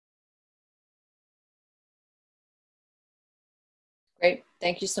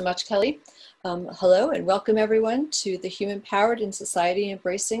Thank you so much, Kelly. Hello and welcome everyone to the Human Powered and Society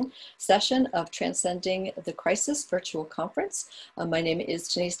Embracing session of Transcending the Crisis virtual conference. My name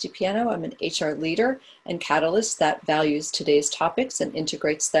is Denise DiPiano. I'm an HR leader and catalyst that values today's topics and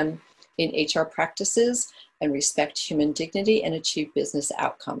integrates them in HR practices and respect human dignity and achieve business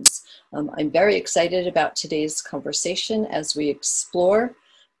outcomes. I'm very excited about today's conversation as we explore,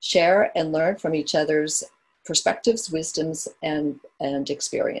 share, and learn from each other's perspectives, wisdoms, and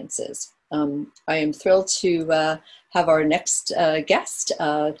experiences. I am thrilled to have our next guest,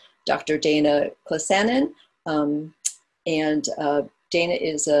 Dr. Dana Klisanin. Dana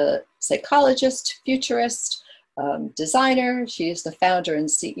is a psychologist, futurist, designer. She is the founder and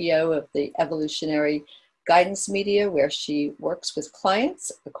CEO of the Evolutionary Guidance Media, where she works with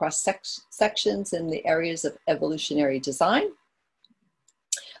clients across sections in the areas of evolutionary design.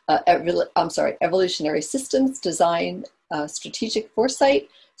 Evolutionary systems design, strategic foresight,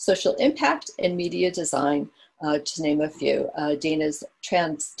 social impact, and media design, to name a few. Dana's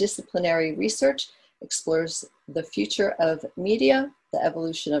transdisciplinary research explores the future of media, the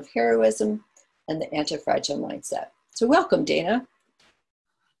evolution of heroism, and the antifragile mindset. So welcome, Dana.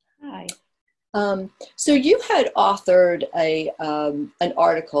 Hi. So you had authored an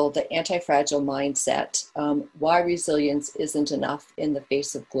article, The Antifragile Mindset, Why Resilience Isn't Enough in the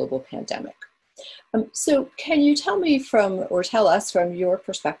Face of Global Pandemic. So can you tell us from your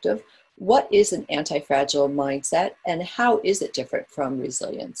perspective, what is an antifragile mindset and how is it different from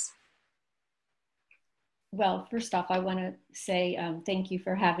resilience? Well, first off, I want to say thank you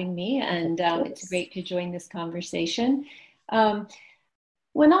for having me, and it's great to join this conversation.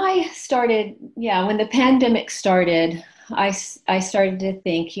 When the pandemic started, I started to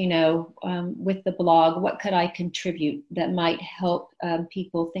think, with the blog, what could I contribute that might help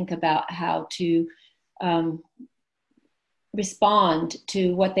people think about how to respond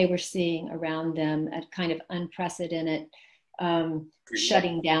to what they were seeing around them at kind of unprecedented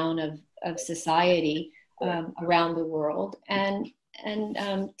shutting down of society around the world. And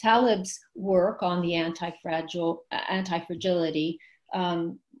Taleb's work on the antifragility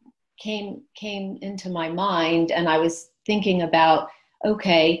came into my mind, and I was thinking about,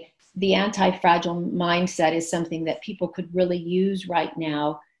 okay, the anti-fragile mindset is something that people could really use right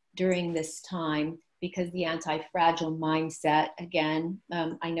now during this time, because the anti-fragile mindset, again,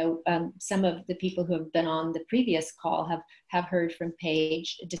 I know some of the people who have been on the previous call have heard from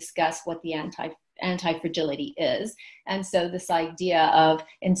Paige discuss what the anti-fragility is. And so this idea of,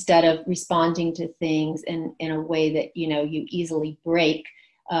 instead of responding to things in a way that, you easily break,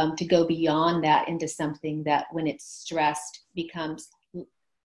 to go beyond that into something that when it's stressed becomes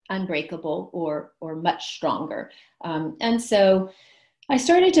unbreakable or much stronger. And so I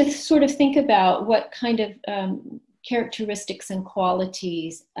started to sort of think about what kind of characteristics and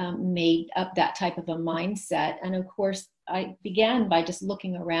qualities made up that type of a mindset. And of course, I began by just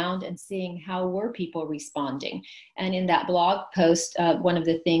looking around and seeing how were people responding. And in that blog post, one of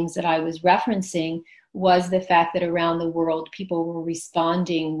the things that I was referencing was the fact that around the world, people were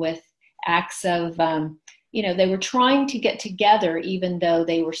responding with acts of, they were trying to get together even though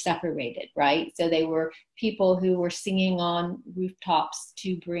they were separated, right? So they were people who were singing on rooftops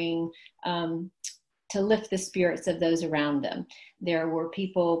to bring, to lift the spirits of those around them. There were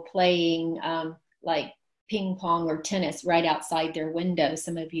people playing like ping pong or tennis right outside their window.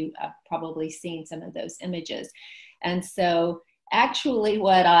 Some of you have probably seen some of those images. And so actually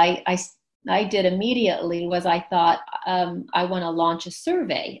what I did immediately was I thought, I want to launch a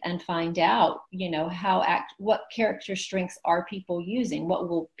survey and find out, what character strengths are people using? What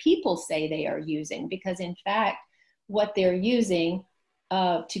will people say they are using? Because in fact, what they're using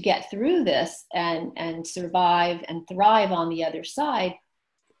to get through this and survive and thrive on the other side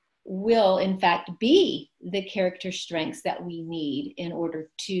will in fact be the character strengths that we need in order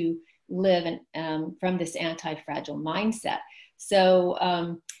to live from this anti-fragile mindset. So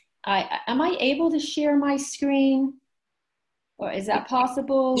am I able to share my screen, or is that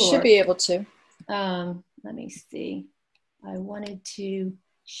possible? You should be able to. Let me see. I wanted to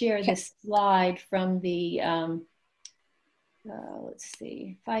share this slide from the, let's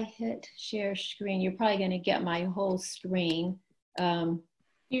see, if I hit share screen, you're probably going to get my whole screen.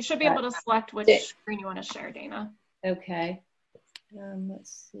 You should be able to select which screen you want to share, Dana. Okay.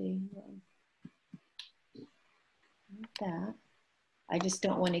 Let's see. That. I just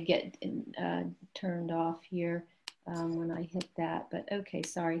don't want to get turned off here when I hit that. But okay,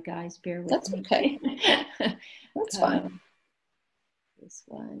 sorry guys, bear with me. That's okay. That's fine. This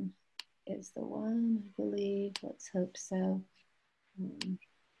one is the one, I believe. Let's hope so.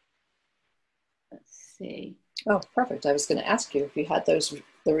 Let's see. Oh, perfect. I was going to ask you if you had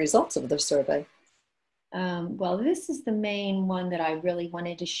the results of the survey. Well, this is the main one that I really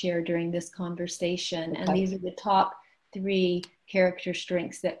wanted to share during this conversation. Okay. And these are the top 3 character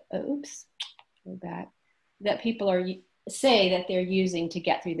strengths that, oops, go back, that people say that they're using to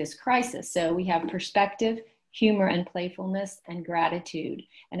get through this crisis. So we have perspective, humor and playfulness, and gratitude.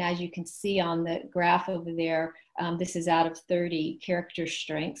 And as you can see on the graph over there, this is out of 30 character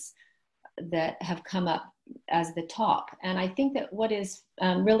strengths that have come up as the top. And I think that what is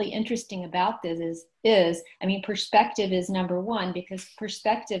really interesting about this I mean, perspective is number 1, because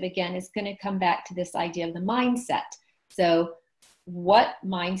perspective, again, is going to come back to this idea of the mindset. So what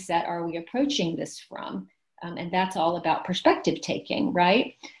mindset are we approaching this from? And that's all about perspective taking,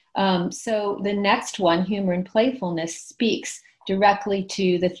 right? So the next one, humor and playfulness, speaks directly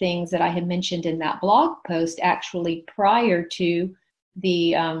to the things that I had mentioned in that blog post actually prior to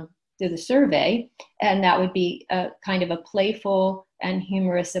the survey. And that would be a kind of a playful and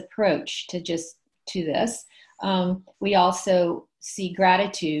humorous approach to this. We also see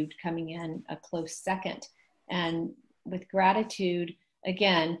gratitude coming in a close second. And with gratitude,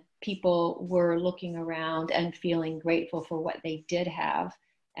 again, people were looking around and feeling grateful for what they did have.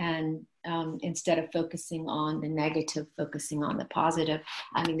 And instead of focusing on the negative, focusing on the positive.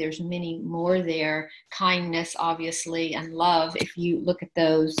 I mean, there's many more there. Kindness, obviously, and love. If you look at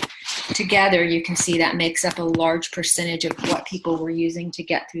those together, you can see that makes up a large percentage of what people were using to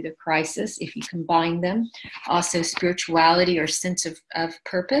get through the crisis, if you combine them. Also, spirituality or sense of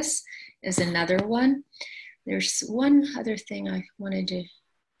purpose is another one. There's one other thing I wanted to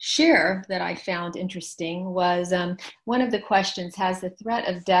share that I found interesting was one of the questions: has the threat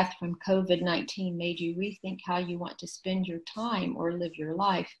of death from COVID-19 made you rethink how you want to spend your time or live your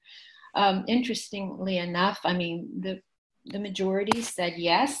life? Interestingly enough, I mean, the majority said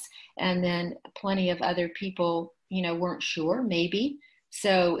yes, and then plenty of other people, weren't sure, maybe.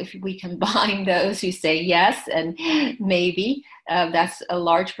 So if we combine those who say yes and maybe, that's a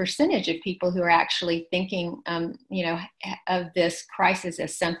large percentage of people who are actually thinking, of this crisis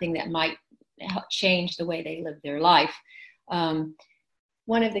as something that might help change the way they live their life.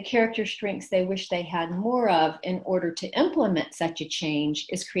 One of the character strengths they wish they had more of in order to implement such a change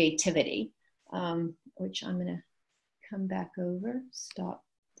is creativity, which I'm going to come back over, stop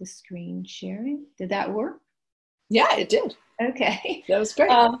the screen sharing. Did that work? Yeah, it did. Okay. That was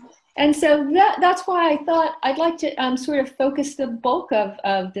great. And so that's why I thought I'd like to sort of focus the bulk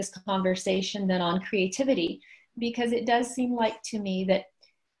of this conversation then on creativity, because it does seem like to me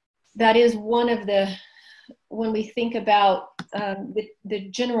that is one of when we think about the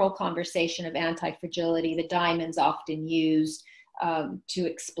general conversation of anti-fragility, the diamond's often used to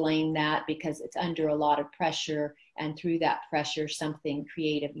explain that, because it's under a lot of pressure, and through that pressure something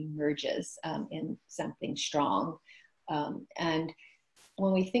creative emerges in something strong. And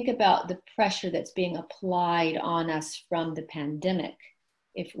when we think about the pressure that's being applied on us from the pandemic,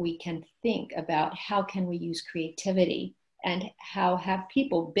 if we can think about how can we use creativity, and how have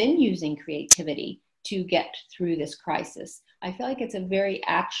people been using creativity to get through this crisis, I feel like it's a very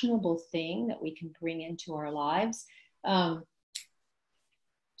actionable thing that we can bring into our lives.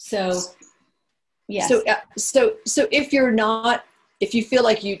 So, yes. So if you feel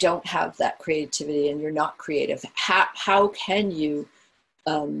like you don't have that creativity and you're not creative, how can you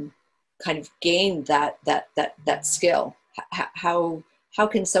kind of gain that skill? How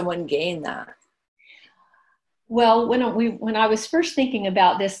can someone gain that? Well, when I was first thinking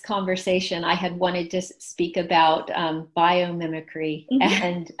about this conversation, I had wanted to speak about biomimicry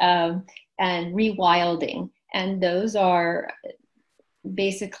and rewilding, and those are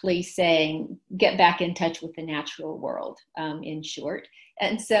basically saying get back in touch with the natural world, in short.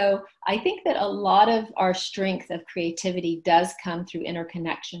 And so I think that a lot of our strength of creativity does come through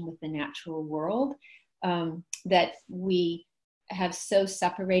interconnection with the natural world, that we have so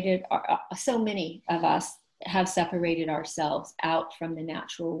many of us have separated ourselves out from the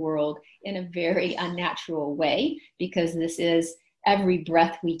natural world in a very unnatural way, because this is every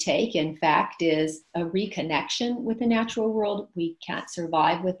breath we take, in fact, is a reconnection with the natural world. We can't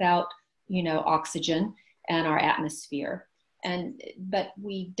survive without, oxygen and our atmosphere. But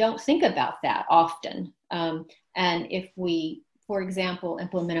we don't think about that often. And if we, for example,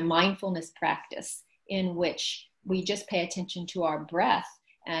 implement a mindfulness practice in which we just pay attention to our breath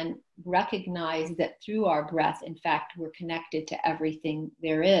and recognize that through our breath, in fact, we're connected to everything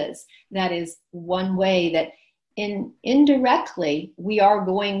there is, that is one way that indirectly we are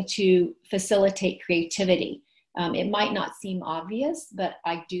going to facilitate creativity. It might not seem obvious, but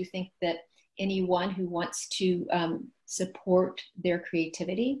I do think that anyone who wants to support their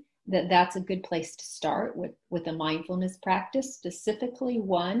creativity that's a good place to start with a mindfulness practice, specifically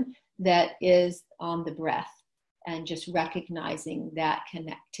one that is on the breath and just recognizing that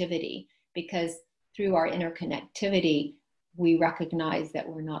connectivity, because through our interconnectivity, we recognize that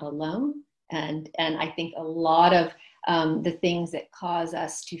we're not alone. And I think a lot of the things that cause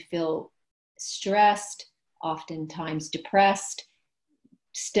us to feel stressed, oftentimes depressed,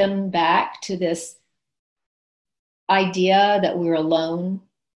 stem back to this idea that we're alone,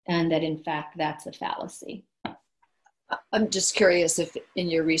 and that in fact that's a fallacy. I'm just curious if in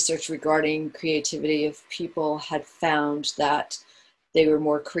your research regarding creativity, if people had found that they were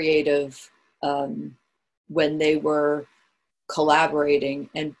more creative when they were collaborating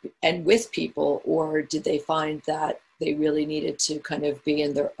and with people, or did they find that they really needed to kind of be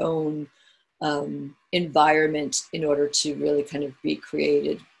in their own environment in order to really kind of be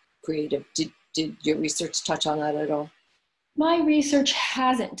creative? Did your research touch on that at all? My research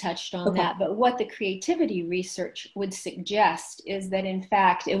hasn't touched on that, but what the creativity research would suggest is that in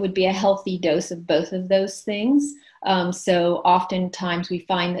fact it would be a healthy dose of both of those things. So oftentimes we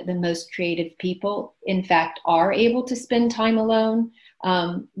find that the most creative people in fact are able to spend time alone.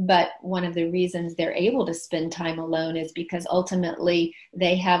 But one of the reasons they're able to spend time alone is because ultimately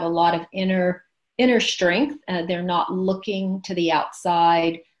they have a lot of inner strength. They're not looking to the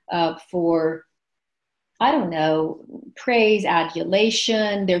outside for, I don't know, praise,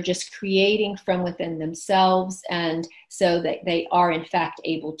 adulation. They're just creating from within themselves. And so that they are in fact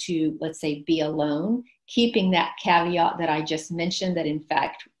able to, let's say, be alone, keeping that caveat that I just mentioned, that in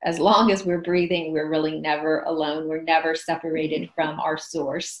fact, as long as we're breathing, we're really never alone. We're never separated from our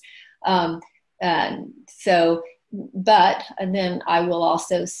source. And then I will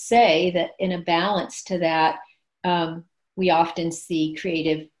also say that in a balance to that, we often see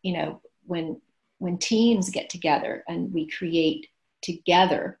creative, when teams get together and we create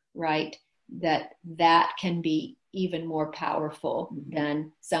together, right, that can be even more powerful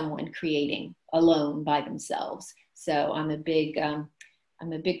than someone creating alone by themselves. So I'm a big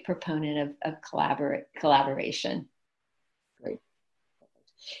proponent of collaboration. Great.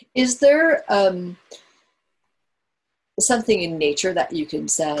 Is there something in nature that you can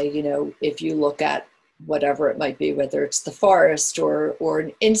say, if you look at whatever it might be, whether it's the forest or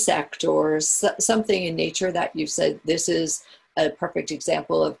an insect or something in nature that you've said, this is a perfect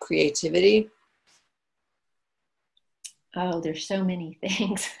example of creativity? Oh, there's so many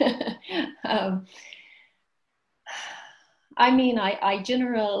things. I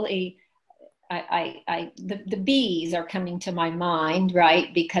generally, the bees are coming to my mind,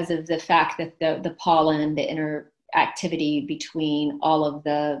 right? Because of the fact that the pollen, the interactivity between all of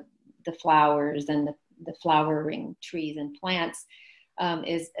the flowers and the flowering trees and plants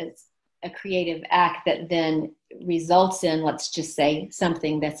is a creative act that then results in, let's just say,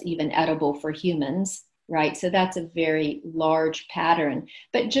 something that's even edible for humans, right? So that's a very large pattern.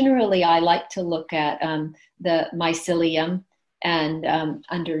 But generally, I like to look at the mycelium and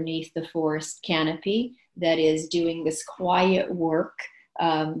underneath the forest canopy that is doing this quiet work,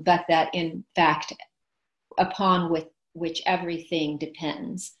 but that in fact, upon which everything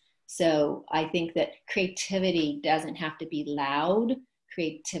depends. So I think that creativity doesn't have to be loud.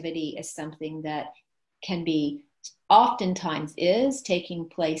 Creativity is something that can be, oftentimes is, taking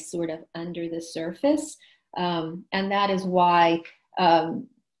place sort of under the surface. And that is why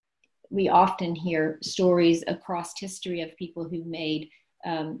we often hear stories across history of people who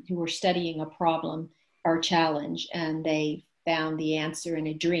were studying a problem or challenge, and they found the answer in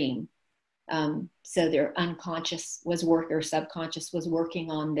a dream. So their unconscious or subconscious was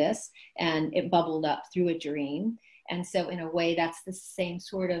working on this, and it bubbled up through a dream. And so in a way, that's the same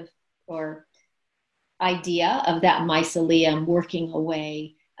sort of or idea of that mycelium working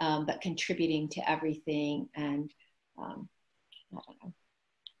away, but contributing to everything. And I don't know.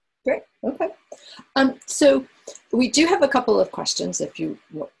 Great. Okay. So we do have a couple of questions.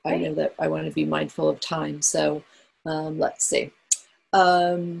 I know that I want to be mindful of time. So let's see.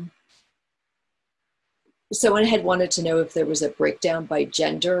 Someone had wanted to know if there was a breakdown by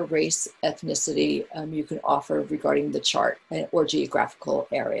gender, race, ethnicity you can offer regarding the chart or geographical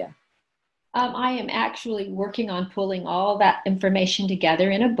area. I am actually working on pulling all that information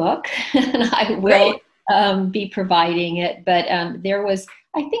together in a book, and I will be providing it. But there was,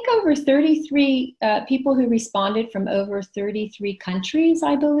 I think, over 33 people who responded from over 33 countries,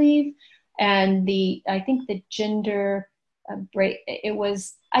 I believe. And I think the gender it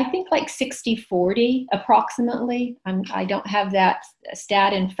was, I think, like 60-40 approximately. I don't have that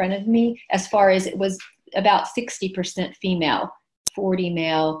stat in front of me, as far as it was about 60% female, 40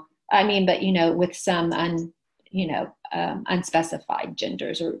 male. I mean, but with some unspecified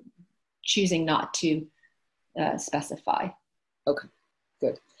genders or choosing not to specify. Okay,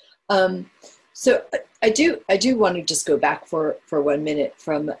 good. So I do want to just go back for 1 minute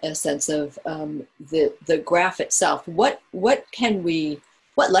from a sense of the graph itself. What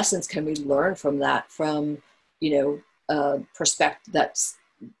lessons can we learn from that? From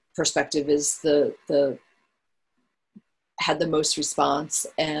perspective is the had the most response,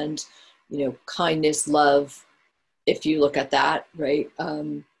 and kindness, love, if you look at that, right,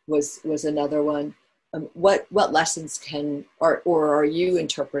 was another one. What lessons or are you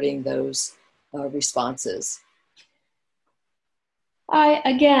interpreting those responses?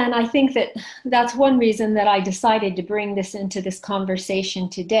 I think that's one reason that I decided to bring this into this conversation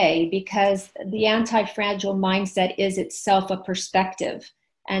today, because the anti-fragile mindset is itself a perspective.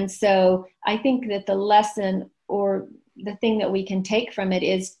 And so I think that the lesson, or the thing that we can take from it,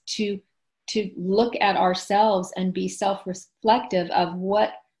 is to look at ourselves and be self-reflective of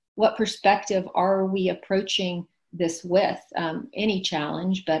what perspective are we approaching this with, any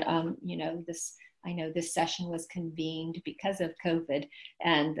challenge. But I know this session was convened because of COVID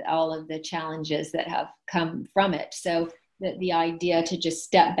and all of the challenges that have come from it. So the idea to just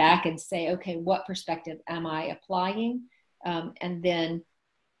step back and say, okay, what perspective am I applying? And then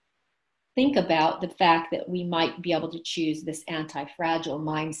think about the fact that we might be able to choose this anti-fragile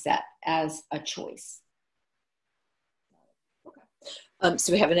mindset as a choice. Okay.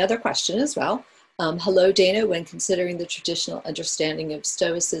 So we have another question as well. Hello, Dana. When considering the traditional understanding of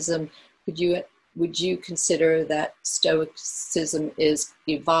Stoicism, would you consider that Stoicism is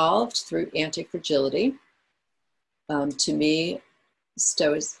evolved through antifragility? To me,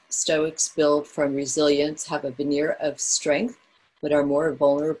 Stoics build from resilience, have a veneer of strength, but are more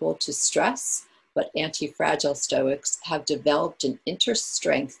vulnerable to stress. But anti-fragile Stoics have developed an inner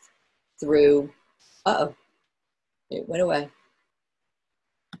strength through, it went away.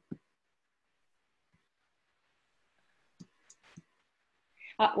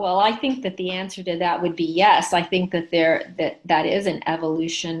 Well, I think that the answer to that would be yes. I think that that is an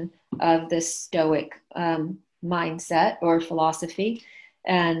evolution of the Stoic mindset or philosophy,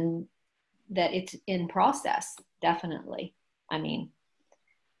 and that it's in process, definitely. I mean,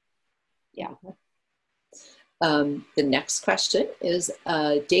 yeah. The next question is,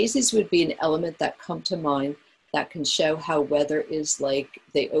 daisies would be an element that come to mind that can show how weather is like.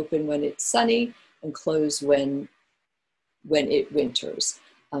 They open when it's sunny and close when it winters.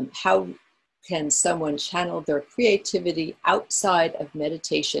 How can someone channel their creativity outside of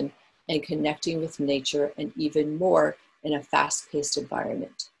meditation and connecting with nature, and even more in a fast-paced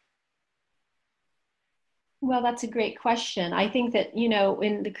environment? Well, that's a great question. I think that,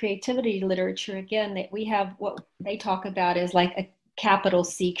 in the creativity literature, again, that we have what they talk about is like a capital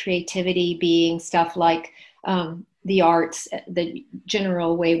C creativity, being stuff like the arts, the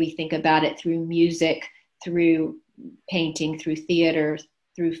general way we think about it, through music, through painting, through theater,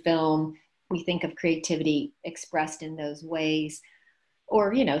 through film. We think of creativity expressed in those ways,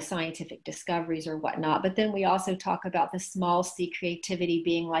 or scientific discoveries or whatnot. But then we also talk about the small C creativity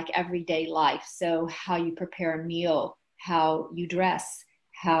being like everyday life. So how you prepare a meal, how you dress,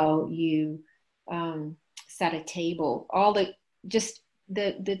 how you set a table, all the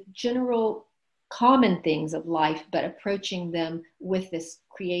general common things of life, but approaching them with this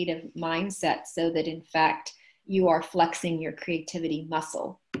creative mindset, so that in fact you are flexing your creativity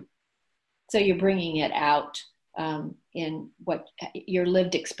muscle. So you're bringing it out in what your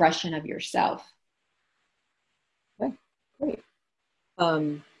lived expression of yourself. Okay, great.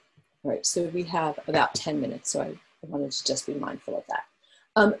 All right, so we have about 10 minutes, so I wanted to just be mindful of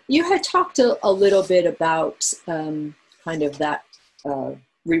that. You had talked a little bit about kind of that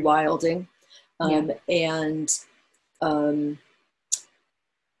rewilding, Yeah. and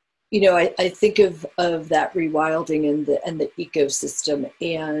I think of that rewilding and the ecosystem,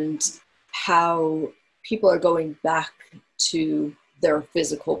 and how people are going back to their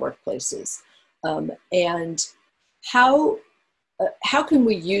physical workplaces, and how can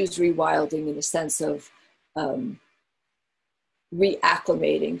we use rewilding in the sense of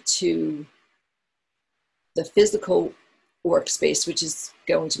reacclimating to the physical workspace, which is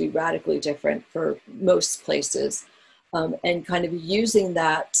going to be radically different for most places, and kind of using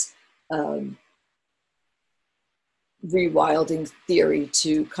that rewilding theory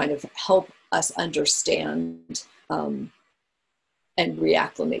to kind of help us understand and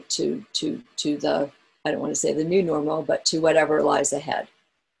reacclimate to the, I don't want to say the new normal, but to whatever lies ahead.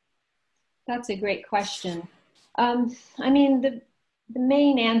 That's a great question. I mean, the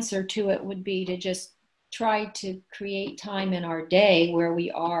main answer to it would be to just try to create time in our day where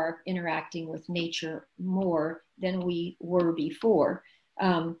we are interacting with nature more than we were before.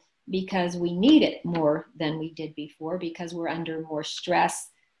 because we need it more than we did before, because we're under more stress.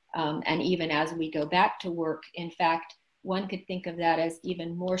 And even as we go back to work, in fact, one could think of that as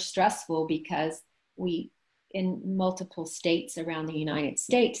even more stressful because in multiple states around the United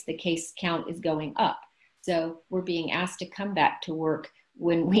States, the case count is going up. So we're being asked to come back to work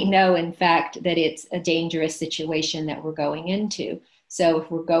when we know, in fact, that it's a dangerous situation that we're going into. So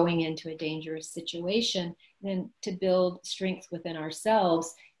if we're going into a dangerous situation, then to build strength within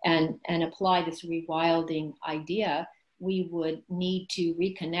ourselves and apply this rewilding idea, we would need to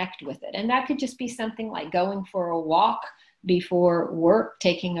reconnect with it. And that could just be something like going for a walk before work,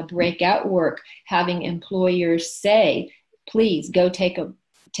 taking a break at work, having employers say, please go take a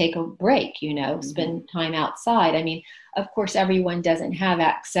break, spend time outside. I mean, of course, everyone doesn't have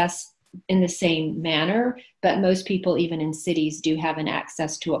access in the same manner, but most people, even in cities, do have an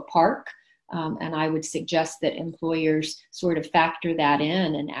access to a park. And I would suggest that employers sort of factor that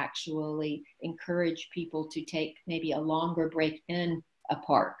in and actually encourage people to take maybe a longer break in a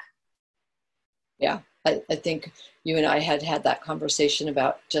park. Yeah, I think you and I had that conversation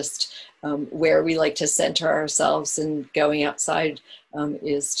about just where we like to center ourselves, and going outside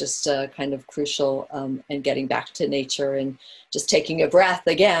is just kind of crucial, and getting back to nature and just taking a breath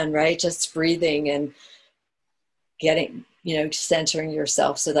again, right? Just breathing and getting, centering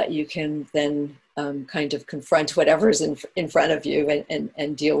yourself so that you can then kind of confront whatever's in front of you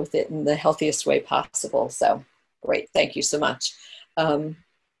and deal with it in the healthiest way possible. So great. Thank you so much.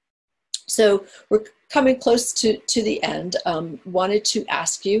 So we're coming close to the end. Wanted to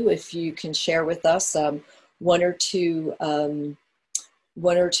ask you if you can share with us one or two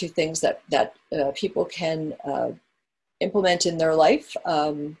things that people can implement in their life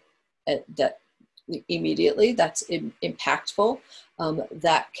that immediately, that's impactful,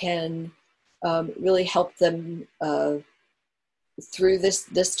 that can really help them through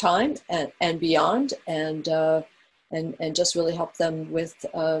this time and beyond, and just really help them with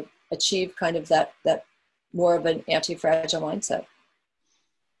achieve kind of that more of an anti-fragile mindset.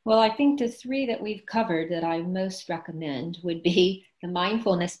 Well, I think the three that we've covered that I most recommend would be the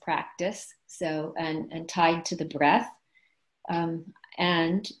mindfulness practice, so and tied to the breath,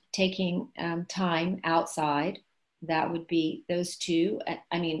 and taking time outside. That would be those two.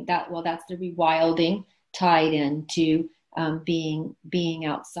 I mean, that's the rewilding tied into being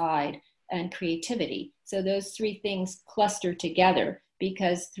outside, and creativity. So those three things cluster together,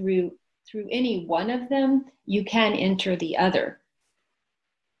 because through any one of them, you can enter the other.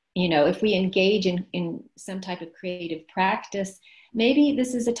 If we engage in some type of creative practice, maybe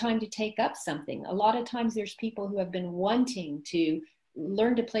this is a time to take up something. A lot of times there's people who have been wanting to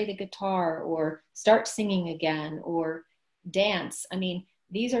learn to play the guitar or start singing again or dance. I mean,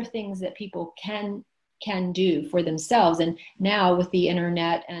 these are things that people can do for themselves. And now with the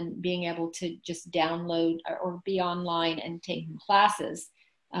internet and being able to just download or be online and take classes,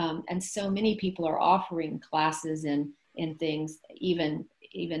 and so many people are offering classes in things even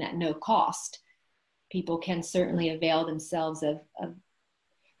at no cost. People can certainly avail themselves of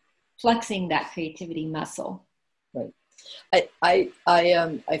flexing that creativity muscle. Right.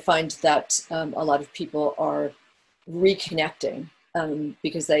 I find that a lot of people are reconnecting,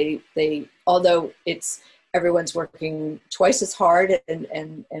 because they although everyone's working twice as hard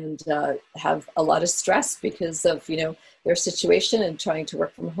and have a lot of stress because of their situation and trying to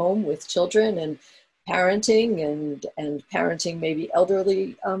work from home with children and parenting and parenting maybe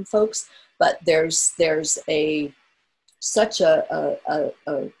elderly folks, but there's such a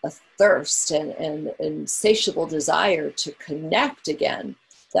thirst and insatiable desire to connect again,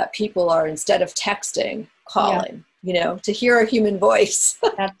 that people are, instead of texting, calling, to hear a human voice.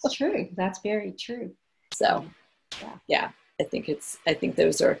 That's true. That's very true. So, yeah, I think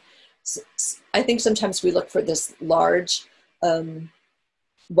those are, I think sometimes we look for this large,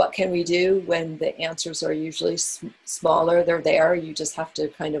 what can we do, when the answers are usually smaller. They're there. You just have to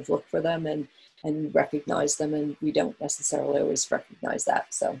kind of look for them and recognize them. And we don't necessarily always recognize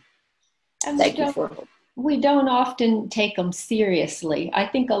that. So we don't often take them seriously. I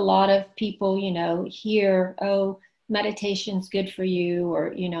think a lot of people, hear, oh, meditation's good for you,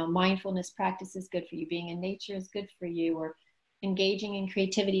 or, mindfulness practice is good for you, being in nature is good for you, or engaging in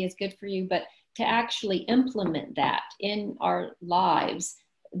creativity is good for you. But to actually implement that in our lives,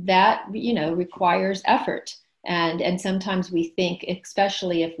 that, requires effort. And sometimes we think,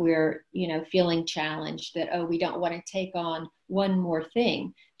 especially if we're, feeling challenged, that, oh, we don't want to take on one more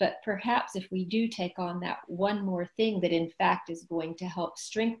thing. But perhaps if we do take on that one more thing that in fact is going to help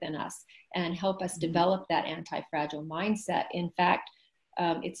strengthen us and help us develop that anti-fragile mindset, in fact,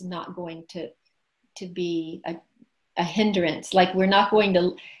 it's not going to be a a hindrance. Like we're not going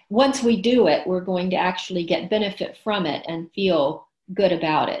to, once we do it, we're going to actually get benefit from it and feel good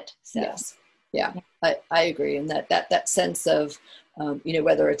about it. So. Yes. Yeah, I agree. And that sense of,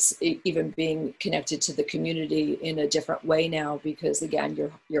 whether it's even being connected to the community in a different way now, because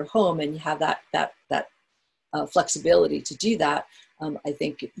again, you're home and you have that flexibility to do that. I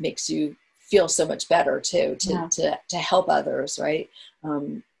think it makes you feel so much better too, to help others. Right.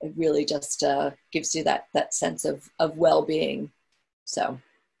 It really just gives you that sense of well-being. So.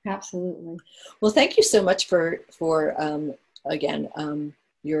 Absolutely. Well, thank you so much for again,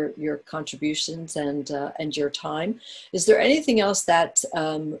 your contributions and your time. Is there anything else that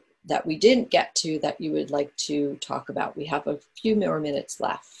we didn't get to that you would like to talk about? We have a few more minutes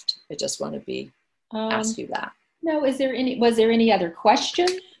left. I just want to ask you that. No, was there any other question?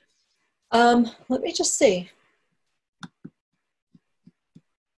 Let me just see.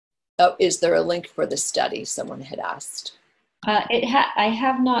 Oh, is there a link for the study? Someone had asked. I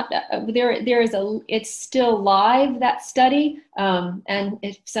have not. It's still live, that study. And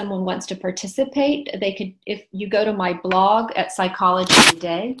if someone wants to participate, they could. If you go to my blog at Psychology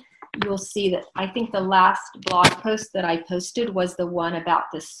Today, you'll see that I think the last blog post that I posted was the one about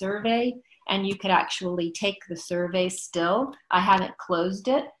the survey, and you could actually take the survey still. I haven't closed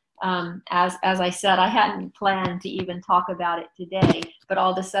it. As I said, I hadn't planned to even talk about it today, but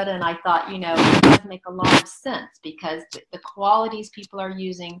all of a sudden I thought, it does make a lot of sense, because the qualities people are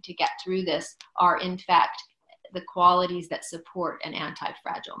using to get through this are in fact the qualities that support an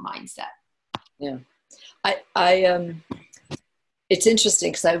anti-fragile mindset. Yeah. It's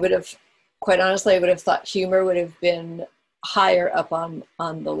interesting, because quite honestly, I would have thought humor would have been higher up on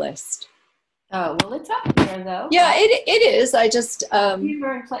the list. Oh, well, it's up there though. Yeah, it is. I just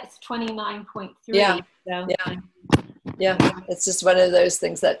humor in place 29.3. Yeah. So. Yeah. It's just one of those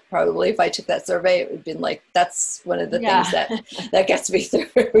things that probably if I took that survey, it would have been like, that's one of the things that gets me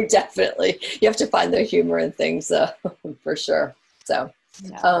through. Definitely. You have to find the humor in things for sure. So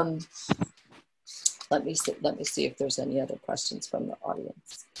let me see if there's any other questions from the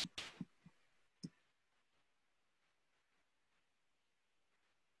audience.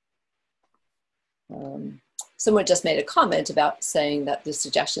 Someone just made a comment about saying that the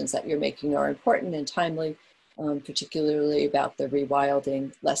suggestions that you're making are important and timely, particularly about the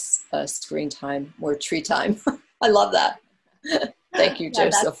rewilding, less screen time, more tree time. I love that. Thank you,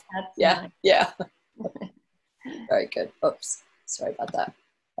 Joseph. That's yeah, nice. Yeah. Very good. Oops, sorry about that.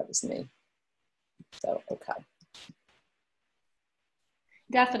 That was me. So, okay.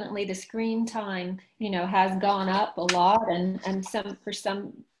 Definitely the screen time, has gone up a lot, and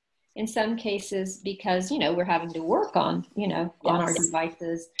in some cases, because, we're having to work on, on our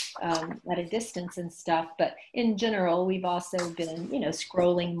devices at a distance and stuff. But in general, we've also been,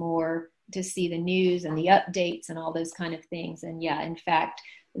 scrolling more to see the news and the updates and all those kind of things. And yeah, in fact,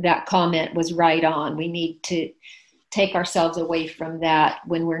 that comment was right on. We need to take ourselves away from that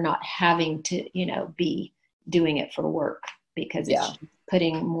when we're not having to, be doing it for work, because it's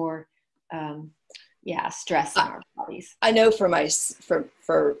putting more stress in our bodies. I know for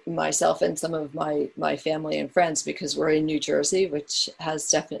myself and some of my family and friends, because we're in New Jersey, which has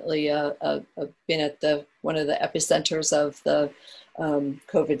definitely been at one of the epicenters of the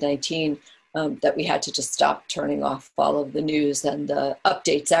COVID-19, that we had to just stop turning off all of the news and the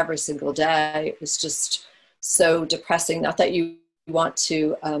updates every single day. It was just so depressing. Not that you want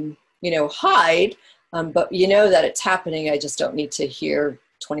to hide, but that it's happening. I just don't need to hear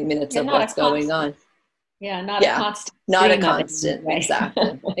 20 minutes of what's going on. Yeah, not a constant. Not a constant.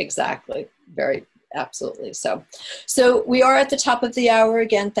 Exactly. Very, absolutely. So we are at the top of the hour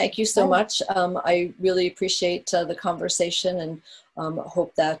again. Thank you so much. I really appreciate the conversation, and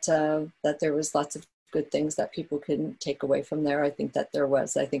hope that there was lots of good things that people can take away from there. I think that there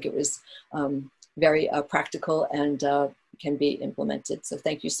was. I think it was very practical and can be implemented. So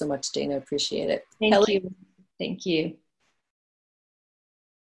thank you so much, Dana. Appreciate it. Thank you. Thank you.